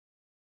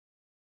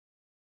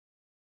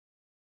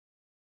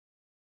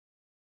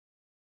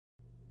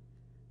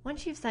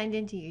Once you've signed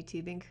into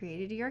YouTube and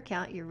created your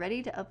account, you're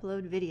ready to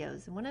upload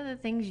videos. And one of the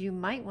things you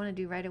might want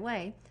to do right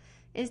away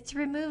is to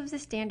remove the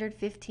standard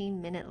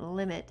 15-minute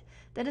limit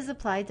that is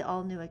applied to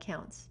all new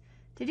accounts.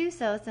 To do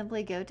so,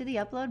 simply go to the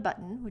upload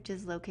button, which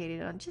is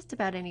located on just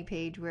about any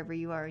page wherever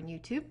you are in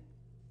YouTube.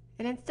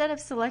 And instead of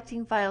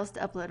selecting files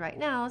to upload right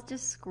now,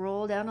 just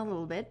scroll down a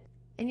little bit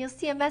and you'll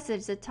see a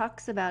message that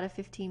talks about a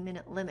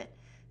 15-minute limit.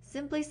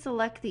 Simply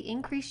select the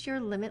Increase Your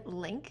Limit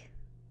link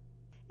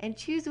and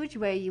choose which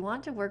way you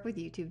want to work with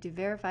YouTube to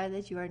verify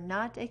that you are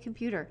not a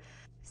computer.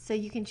 So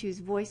you can choose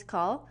voice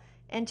call,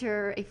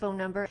 enter a phone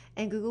number,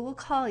 and Google will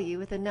call you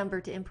with a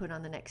number to input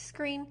on the next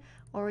screen,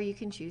 or you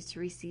can choose to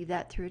receive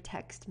that through a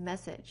text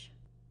message.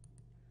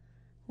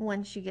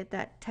 Once you get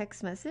that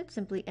text message,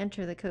 simply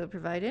enter the code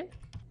provided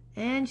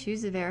and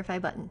choose the verify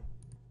button.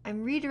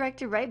 I'm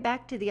redirected right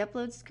back to the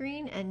upload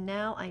screen, and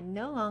now I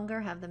no longer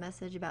have the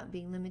message about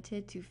being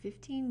limited to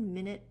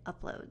 15-minute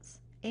uploads.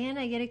 And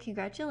I get a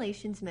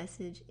congratulations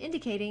message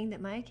indicating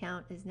that my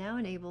account is now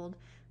enabled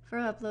for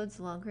uploads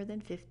longer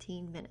than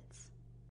 15 minutes.